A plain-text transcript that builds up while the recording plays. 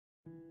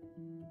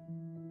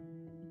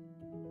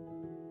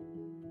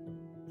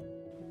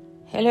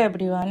Hello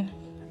everyone,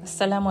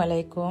 Assalamu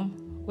alaikum.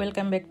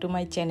 Welcome back to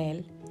my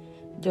channel,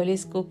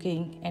 Jolly's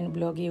Cooking and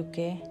Blog UK.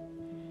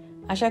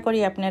 আশা করি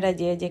আপনারা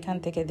যেখান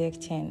থেকে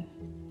দেখছেন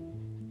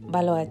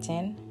ভালো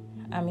আছেন,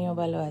 আমিও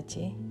ভালো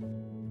আছি।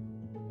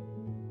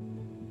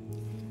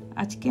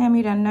 আজকে আমি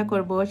রান্না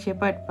করব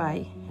শেপার্ড পাই,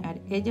 আর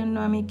এই জন্য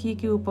আমি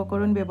কি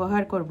উপকরণ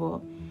ব্যবহার করব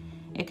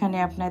এখানে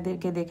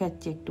আপনাদেরকে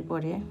দেখাচ্ছি একটু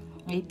পরে।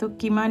 এই তো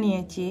কিমা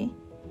নিয়েছি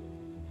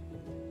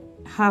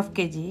half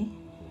KG,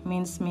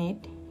 means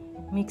meet,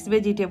 mix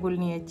vegetable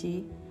নিয়েছি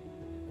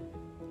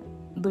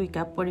 2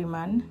 কাপ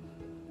পরিমাণ,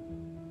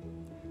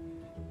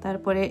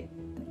 তারপরে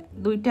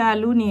 2টা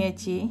আলু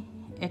নিয়েছি,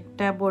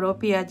 একটা বড়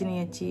পেঁয়াজ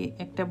নিয়েছি,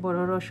 একটা বড়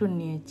রসুন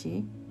নিয়েছি।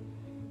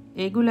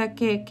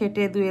 এগুলাকে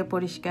কেটে ধুয়ে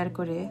পরিষ্কার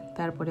করে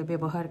তারপরে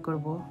ব্যবহার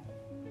করব।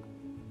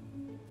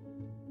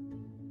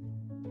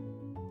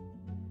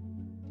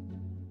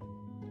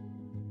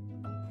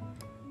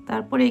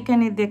 তারপরে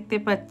এখানে দেখতে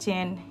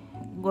পাচ্ছেন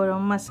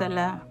গরম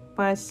মশলা,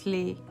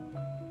 parsley,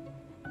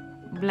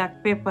 black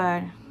pepper,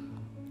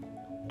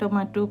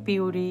 tomato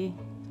puree,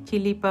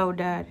 chilli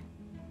powder,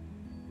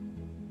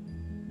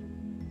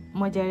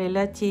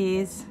 mozzarella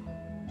cheese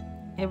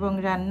এবং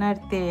রান্নার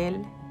তেল,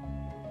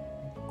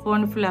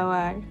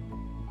 কর্নফ্লাওয়ার।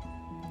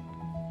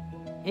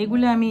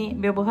 এগুলো আমি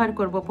ব্যবহার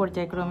করব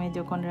পর্যায়ক্রমে,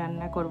 যখন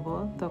রান্না করব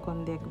তখন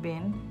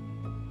দেখবেন।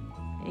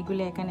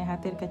 এগুলো এখানে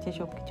হাতের কাছে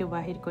সব কিছু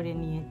বাহির করে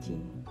নিয়েছি,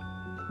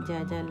 যা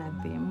যা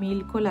লাগবে।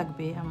 মিল্কও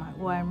লাগবে, আমার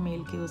ওয়ার্ম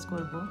মিল্ক ইউজ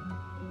করব,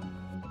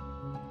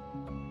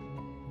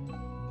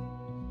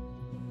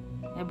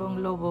 এবং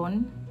লবণ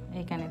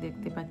এখানে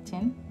দেখতে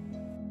পাচ্ছেন।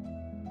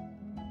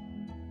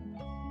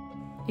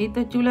 এই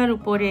তো চুলার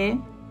উপরে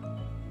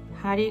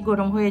হাঁড়ি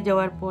গরম হয়ে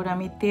যাওয়ার পর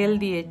আমি তেল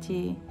দিয়েছি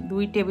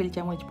 2 টেবিল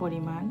চামচ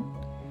পরিমাণ।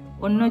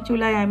 অন্য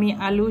চুলায় আমি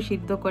আলু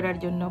সিদ্ধ করার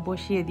জন্য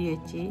বসিয়ে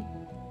দিয়েছি,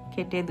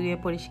 কেটে ধুয়ে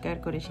পরিষ্কার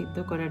করে সিদ্ধ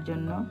করার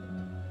জন্য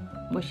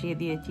বসিয়ে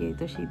দিয়েছি। এই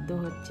তো সিদ্ধ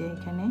হচ্ছে।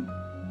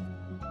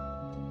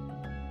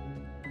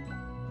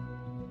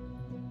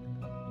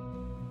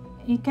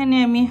 এখানে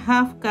আমি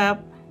হাফ কাপ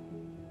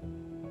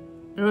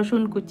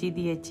রসুন কুচি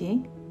দিয়েছি,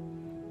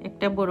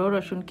 একটা বড়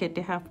রসুন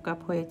কেটে হাফ কাপ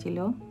হয়েছিল,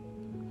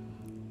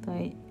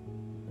 তাই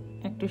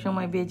একটু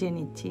সময় ভেজে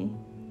নিচ্ছি।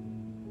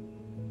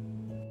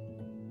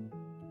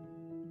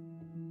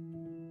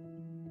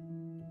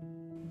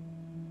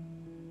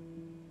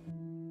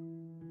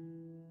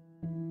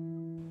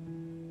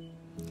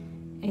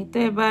 এই তো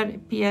এবার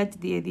পেঁয়াজ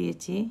দিয়ে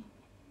দিয়েছি,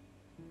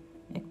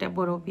 একটা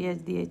বড় পেঁয়াজ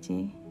দিয়েছি,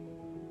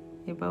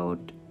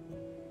 অ্যাবাউট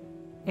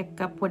 1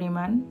 কাপ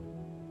পরিমাণ।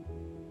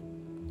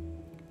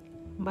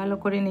 ভালো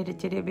করে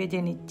নেড়েচেড়ে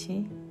ভেজে নিচ্ছি।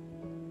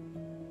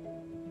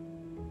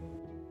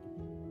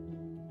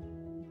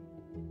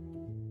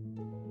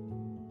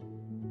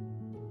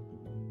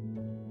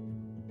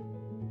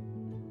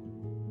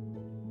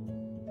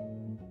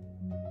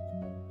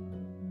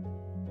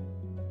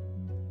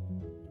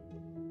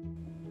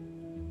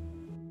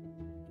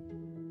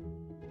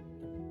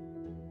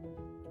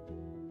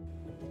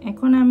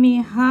 এখন আমি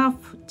হাফ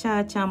চা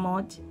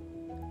চামচ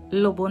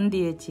লবণ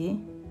দিয়েছি,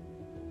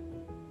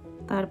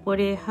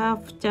 তারপরে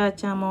হাফ চা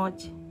চামচ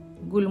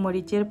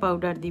গোলমরিচের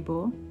পাউডার দিব,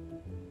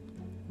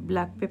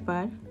 ব্ল্যাক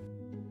পেপার,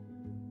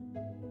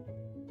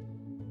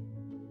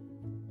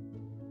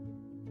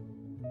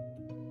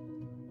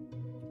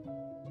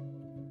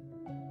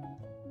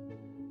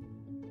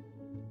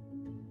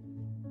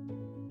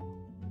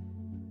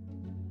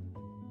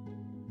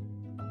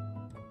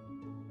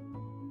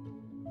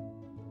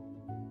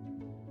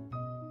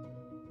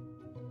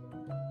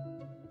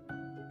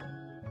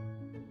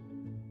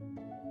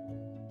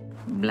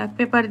 ব্ল্যাক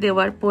পেপার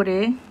দেওয়ার পরে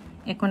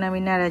এখন আমি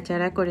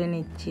নাড়াচাড়া করে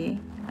নিচ্ছি,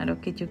 আরো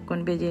কিছুক্ষণ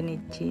ভেজে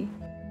নিচ্ছি।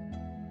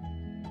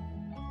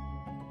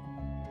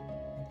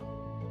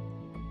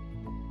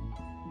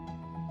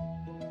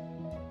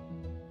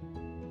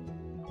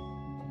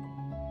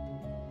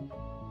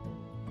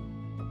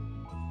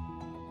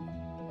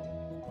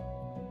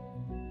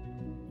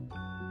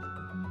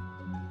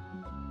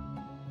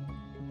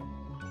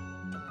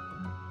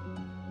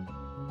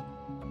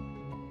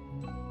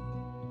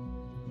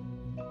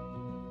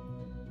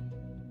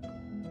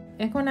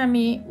 এখন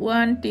আমি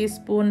 1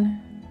 টিস্পুন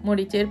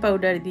মরিচের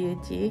পাউডার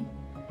দিয়েছি,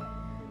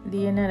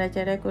 দিয়ে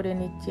নাড়াচাড়া করে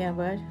নিচ্ছি।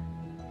 আবার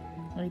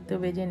ওই তো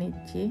ভেজে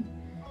নিচ্ছি,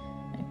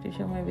 একটু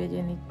সময়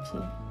ভেজে নিচ্ছি।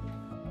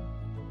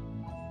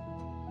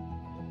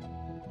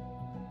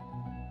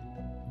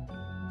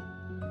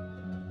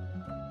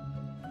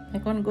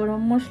 এখন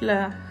গরম মশলা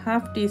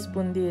হাফ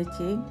টিস্পুন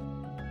দিয়েছি,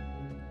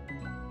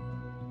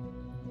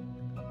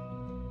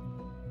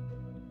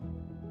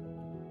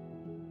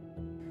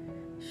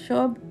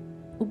 সব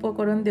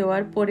উপকরণ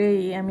দেওয়ার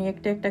পরেই আমি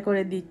একটা একটা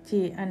করে দিচ্ছি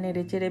আর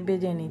নেড়েচেড়ে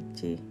ভেজে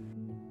নিচ্ছি।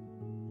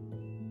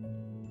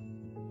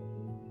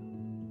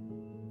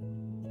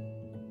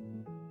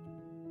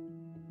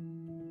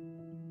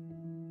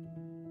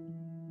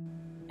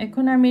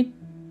 এখন আমি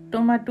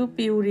টমেটো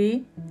পিউরি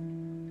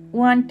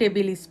 1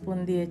 টেবিল স্পুন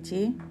দিয়েছি,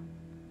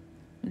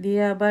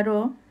 দিয়ে আবারও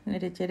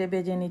নেড়েচেড়ে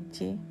ভেজে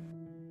নিচ্ছি।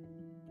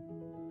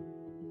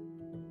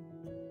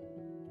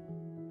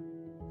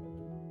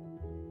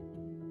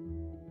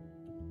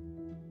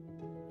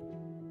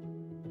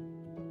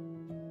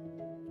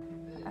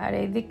 আর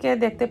এইদিকে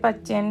দেখতে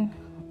পাচ্ছেন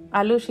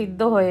আলু সিদ্ধ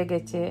হয়ে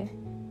গেছে,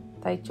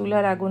 তাই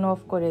চুলার আগুন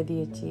অফ করে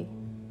দিয়েছি।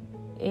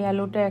 এই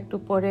আলুটা একটু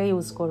পরে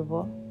ইউজ করব।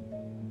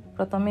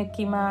 প্রথমে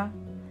কিমা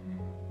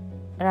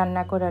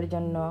রান্না করার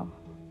জন্য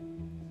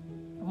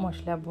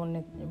মশলা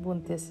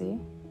বুনতেছি।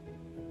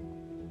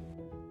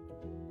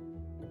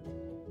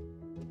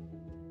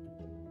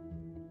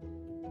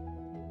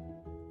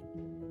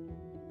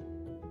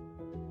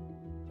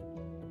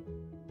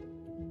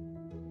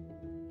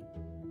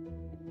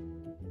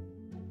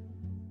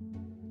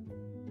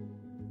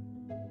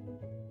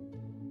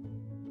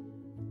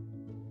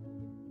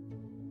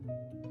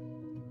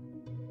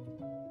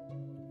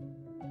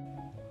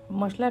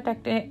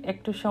 মশলাটাকে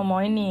একটু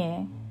সময় নিয়ে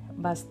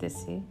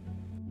ভাজতেছি।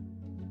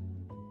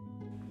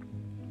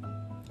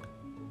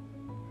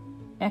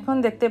 এখন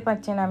দেখতে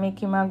পাচ্ছেন আমি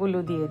কিমাগুলো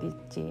দিয়ে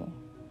দিচ্ছি।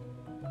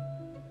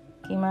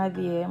 কিমা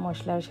দিয়ে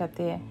মশলার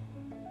সাথে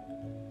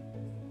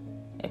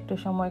একটু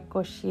সময়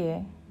কষিয়ে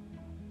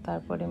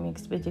তারপরে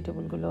মিক্সড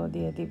ভেজিটেবলগুলো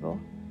দিয়ে দিব।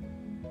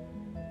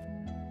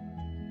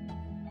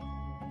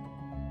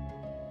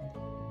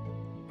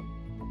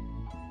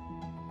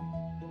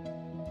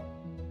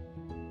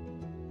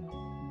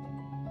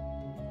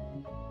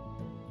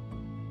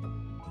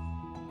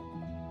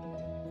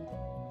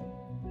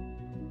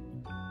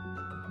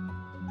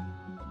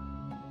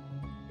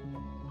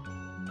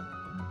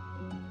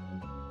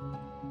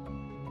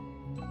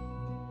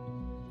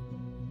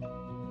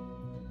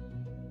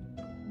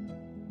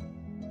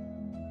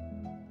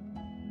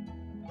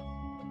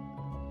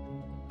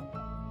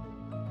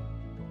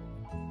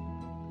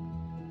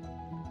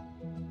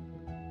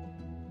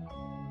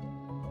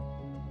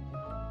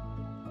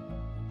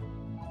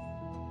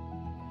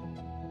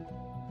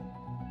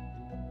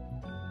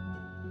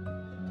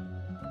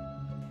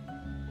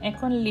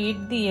 এখন লিড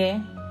দিয়ে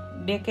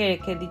ঢেকে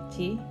রেখে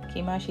দিচ্ছি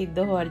কিমা সিদ্ধ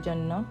হওয়ার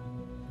জন্য।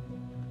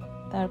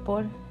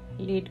 তারপর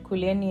লিড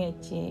খুলে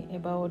নিয়েছি।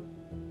 অ্যাবাউট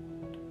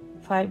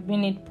 5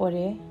 মিনিট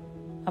পরে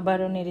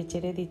আবারও নেড়ে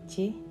চেড়ে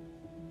দিচ্ছি।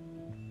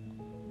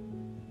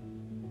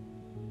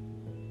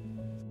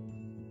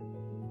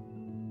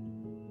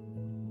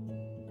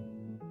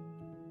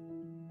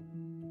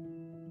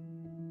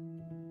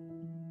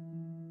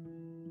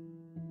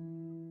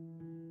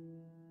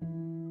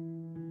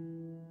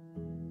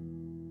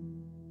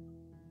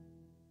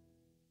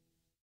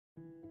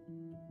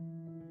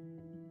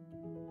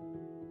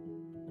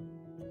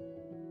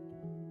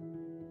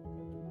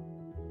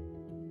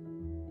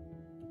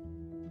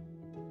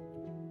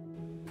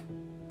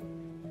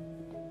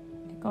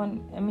 এখন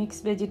মিক্স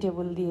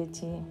ভেজিটেবল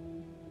দিয়েছি,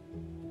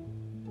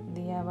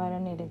 দিয়ে আবার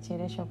নেড়ে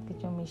চেড়ে সব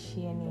কিছু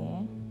মিশিয়ে নিয়ে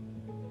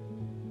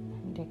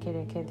ঢেকে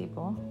রেখে দিব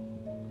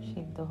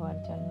সিদ্ধ হওয়ার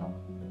জন্য।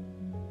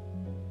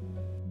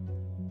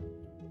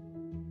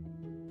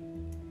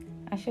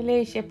 আসলে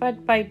এই শেপার্ড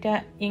পাইটা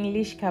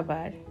ইংলিশ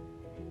খাবার,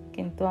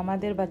 কিন্তু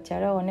আমাদের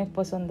বাচ্চারা অনেক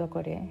পছন্দ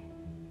করে,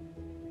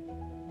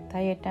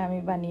 তাই এটা আমি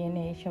বানিয়ে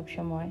নেই সব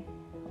সময়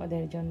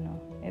ওদের জন্য।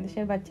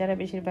 এদেশের বাচ্চারা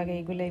বেশিরভাগ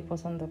এইগুলাই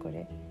পছন্দ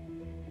করে।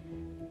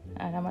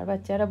 আর আমার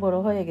বাচ্চারা বড়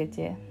হয়ে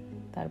গেছে,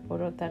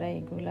 তারপরও তারা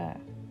এইগুলা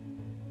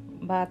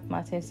ভাত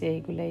মাছের চেয়ে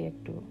এইগুলাই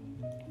একটু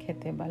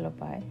খেতে ভালো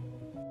পায়।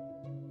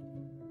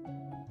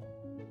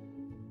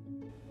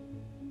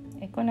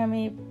 এখন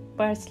আমি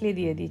পার্সলি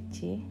দিয়ে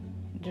দিচ্ছি,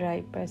 ড্রাই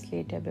পার্সলি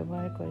এটা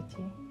ব্যবহার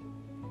করছি।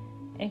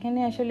 এখানে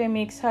আসলে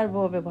মিক্স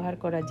হার্বও ব্যবহার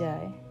করা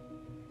যায়,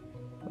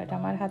 বাট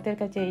আমার হাতের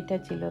কাছে এইটা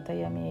ছিল তাই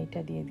আমি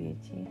এইটা দিয়ে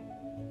দিয়েছি।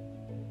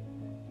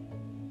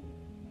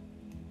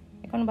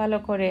 এখন ভালো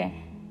করে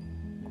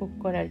কুক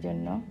করার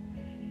জন্য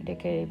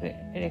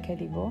রেখে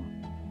দিব।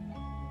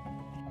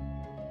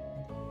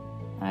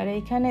 আর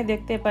এইখানে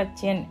দেখতে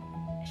পাচ্ছেন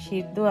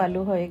সিদ্ধ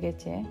আলু হয়ে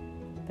গেছে,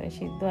 তাই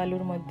সিদ্ধ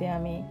আলুর মধ্যে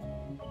আমি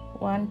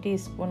 1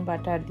 টিস্পুন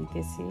বাটার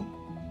দিতেছি।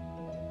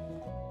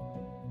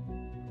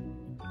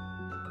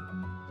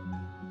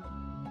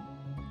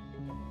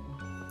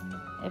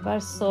 এবার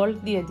সল্ট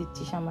দিয়ে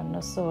দিচ্ছি, সামান্য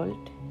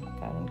সল্ট,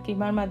 কারণ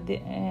কিমার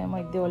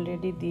মধ্যে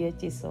অলরেডি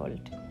দিয়েছি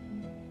সল্ট।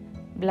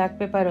 ব্ল্যাক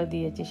পেপারও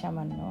দিয়েছি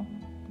সামান্য।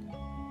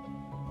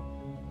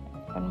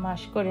 এখন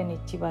মাশ করে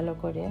নিচ্ছি ভালো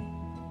করে।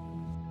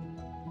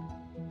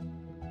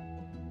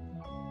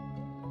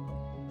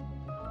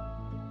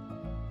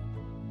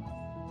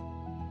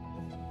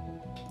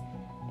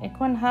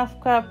 এখন হাফ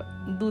কাপ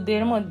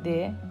দুধের মধ্যে,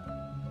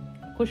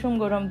 কুসুম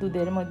গরম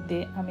দুধের মধ্যে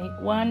আমি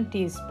 1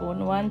 টিস্পুন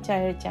 1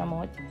 চায়ের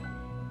চামচ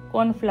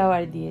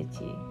কর্নফ্লাওয়ার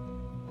দিয়েছি।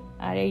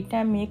 আর এইটা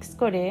মিক্স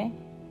করে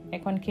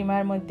এখন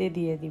কিমার মধ্যে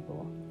দিয়ে দিব।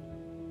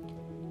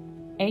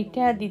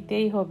 এইটা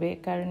দিতেই হবে,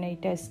 কারণ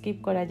এইটা স্কিপ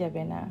করা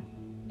যাবে না।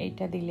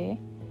 এইটা দিলে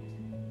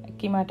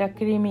কিমাটা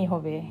ক্রিমি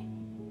হবে,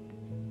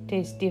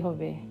 টেস্টি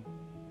হবে।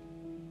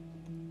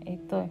 এই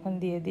তো এখন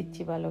দিয়ে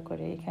দিচ্ছি ভালো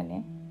করে এখানে।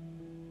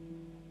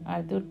 আর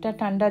দুধটা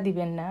ঠান্ডা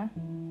দিবেন না,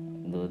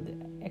 দুধ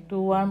একটু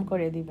ওয়ার্ম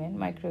করে দিবেন,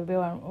 মাইক্রোওয়েভে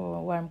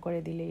ওয়ার্ম করে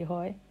দিলেই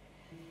হয়।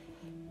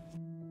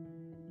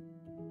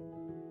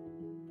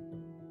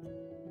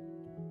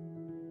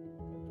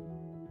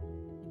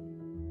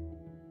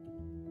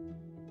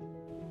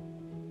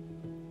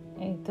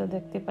 এই তো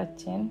দেখতে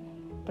পাচ্ছেন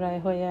প্রায়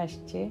হয়ে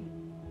আসছে।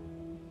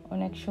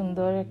 অনেক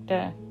সুন্দর একটা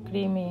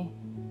ক্রিমি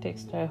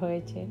টেক্সচার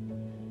হয়েছে।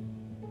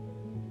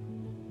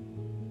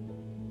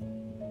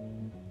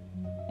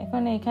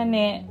 এখন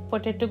এখানে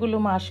পটেটোগুলো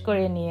ম্যাশ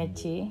করে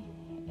নিয়েছি।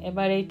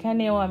 এবার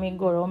এইখানেও আমি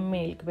গরম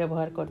মিল্ক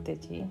ব্যবহার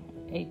করতেছি।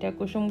 এইটা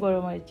কুসুম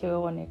গরমের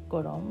চেয়েও অনেক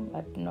গরম,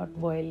 but not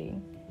boiling.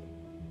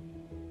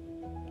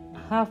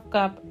 1/2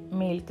 cup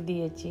milk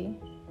দিয়েছি।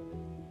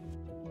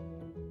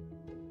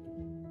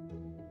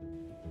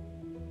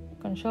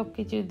 এখন সব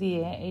কিছু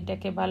দিয়ে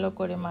এটাকে ভালো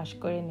করে ম্যাশ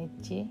করে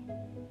নিচ্ছি।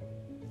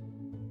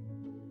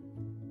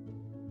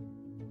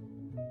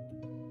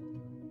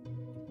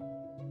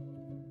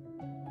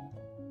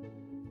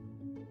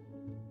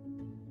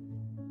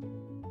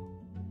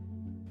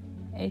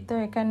 এই তো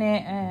এখানে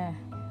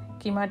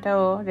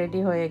কিমাটাও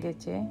রেডি হয়ে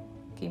গেছে।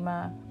 কিমা,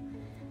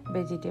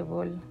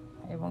 ভেজিটেবল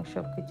এবং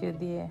সব কিছু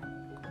দিয়ে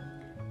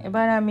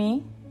এবার আমি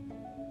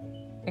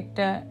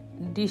একটা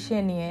ডিশে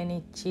নিয়ে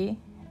নিচ্ছি।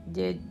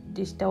 যে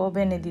ডিশটা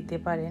ওভেনে দিতে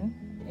পারেন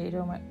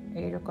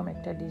এইরকম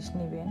একটা ডিশ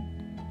নেবেন।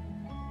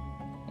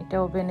 এটা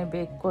ওভেনে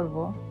বেক করব।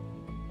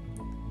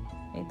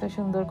 এই তো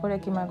সুন্দর করে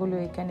কিমাগুলো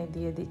এখানে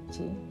দিয়ে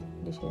দিচ্ছি,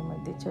 ডিশের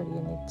মধ্যে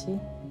ছড়িয়ে নিচ্ছি।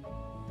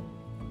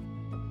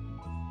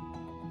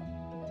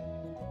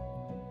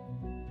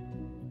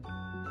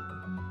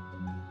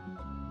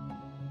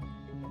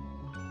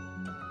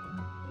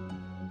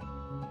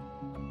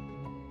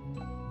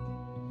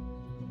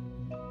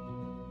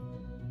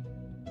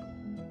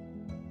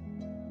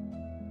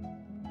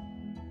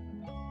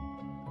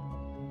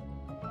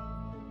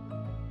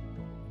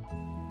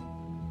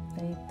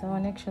 এই তো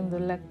অনেক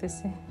সুন্দর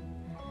লাগতেছে।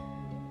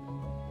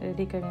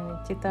 রেডি করে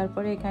নিচ্ছি।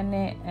 তারপরে এখানে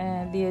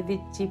দিয়ে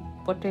দিচ্ছি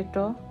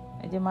পটেটো,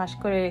 এই যে ম্যাশ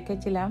করে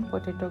রেখেছিলাম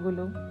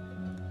পটেটোগুলো,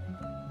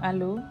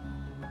 আলু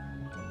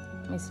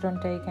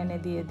মিশ্রণটা এখানে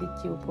দিয়ে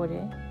দিচ্ছি উপরে,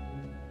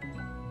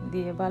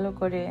 দিয়ে ভালো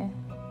করে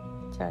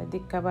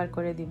চারদিক কভার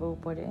করে দিব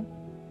উপরে।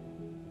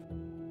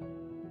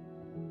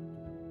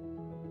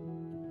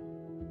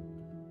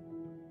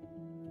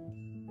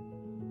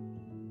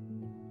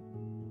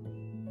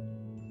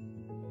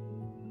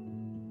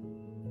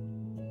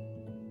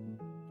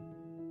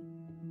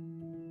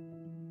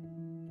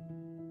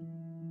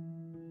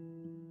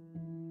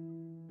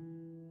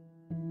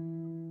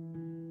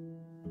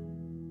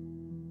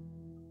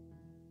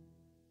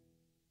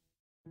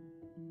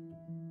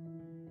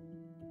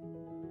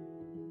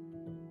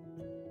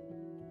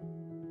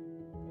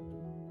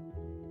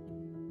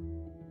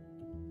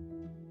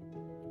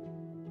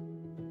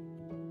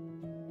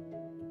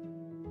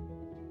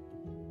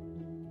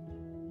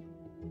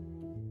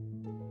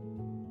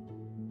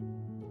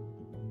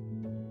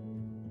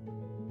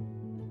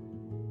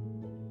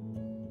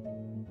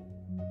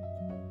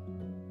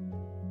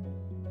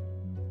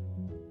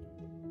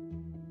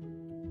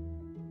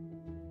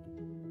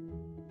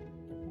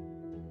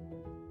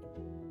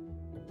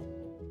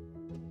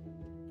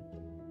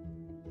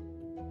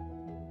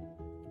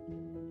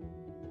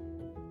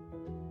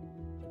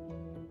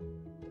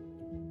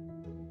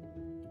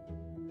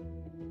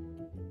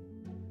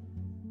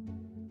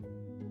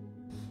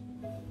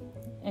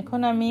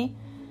 এখন আমি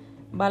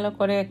ভালো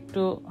করে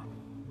একটু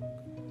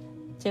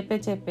চেপে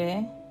চেপে,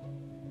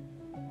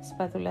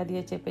 স্প্যাটুলা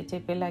দিয়ে চেপে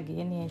চেপে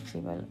লাগিয়ে নিয়েছি।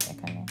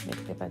 এখানে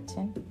দেখতে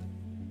পাচ্ছেন।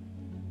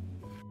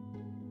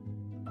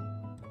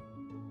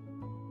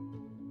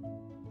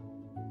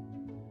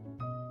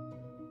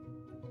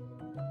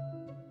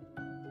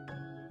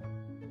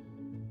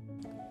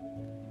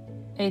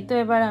 এই তো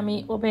এবার আমি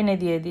ওভেনে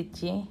দিয়ে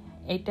দিচ্ছি।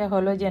 এইটা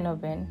হলোজেন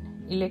ওভেন,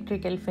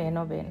 ইলেকট্রিক্যাল ফ্যান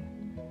ওভেন।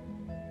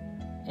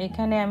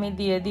 এখানে আমি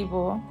দিয়ে দিব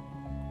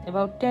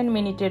অ্যাবাউট 10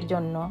 মিনিটের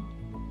জন্য,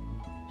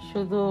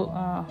 শুধু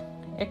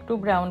একটু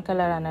ব্রাউন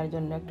কালার আনার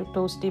জন্য, একটু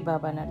টোস্টি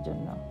ভাব আনার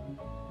জন্য,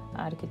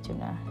 আর কিছু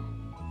না।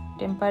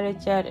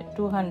 Temperature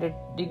 200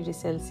 degree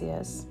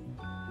Celsius.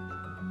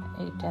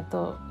 এটা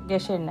তো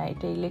গ্যাসের না,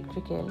 এটা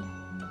ইলেকট্রিক্যাল।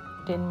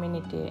 10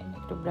 মিনিটে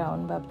একটু ব্রাউন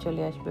ভাব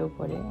চলে আসবে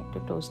উপরে, একটু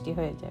টোস্টি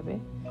হয়ে যাবে।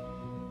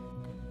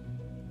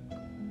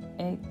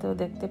 এই তো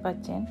দেখতে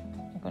পাচ্ছেন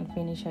এখন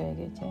ফিনিশ হয়ে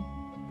গেছে।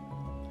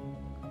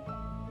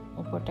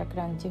 উপরটা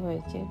ক্রাঞ্চি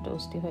হয়েছে,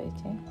 টোস্টি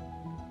হয়েছে।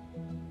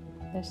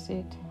 That's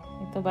it.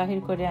 এই তো বাহির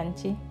করে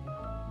আনছি।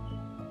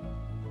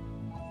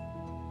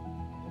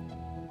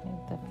 এই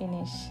তো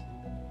ফিনিশ,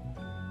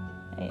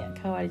 এই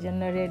খাওয়ার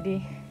জন্য রেডি।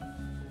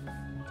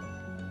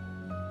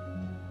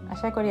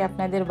 আশা করি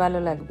আপনাদের ভালো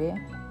লাগবে।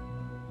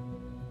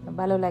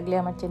 ভালো লাগলে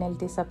আমার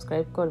চ্যানেলটি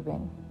সাবস্ক্রাইব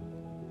করবেন।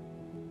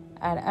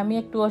 আর আমি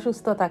একটু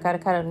অসুস্থ থাকার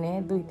কারণে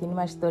 2-3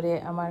 মাস ধরে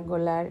আমার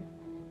গলার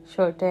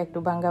স্বরটা একটু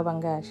ভাঙ্গা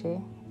ভাঙ্গা আসে,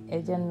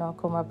 এই জন্য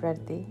ক্ষমা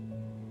প্রার্থী।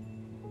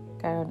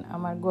 কারণ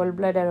আমার গোল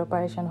ব্লাডার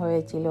অপারেশন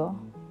হয়েছিল,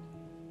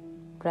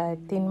 প্রায়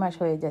 3 মাস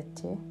হয়ে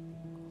যাচ্ছে।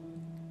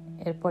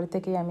 এরপর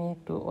থেকে আমি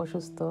একটু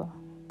অসুস্থ,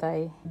 তাই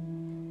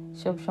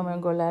সব সময়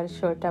গলার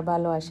স্বরটা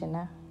ভালো আসে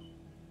না।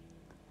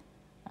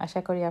 আশা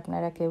করি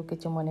আপনারা কেউ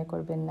কিছু মনে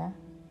করবেন না।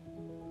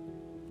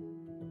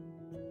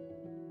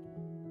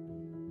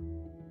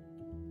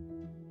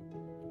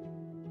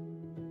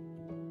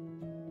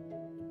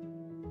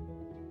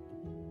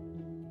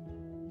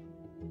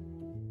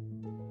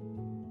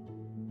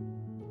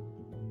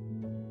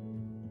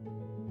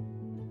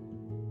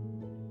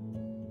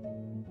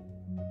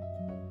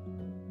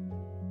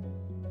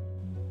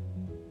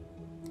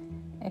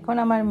 এখন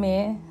আমার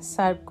মেয়ে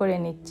সার্ভ করে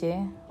নিচ্ছে,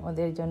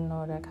 ওদের জন্য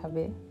ওরা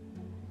খাবে।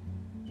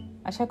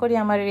 আশা করি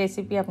আমার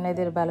রেসিপি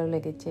আপনাদের ভালো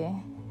লেগেছে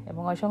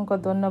এবং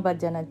অসংখ্য ধন্যবাদ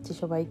জানাচ্ছি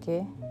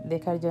সবাইকে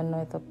দেখার জন্য,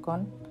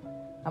 এতক্ষণ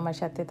আমার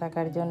সাথে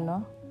থাকার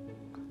জন্য।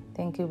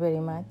 Thank you very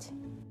much.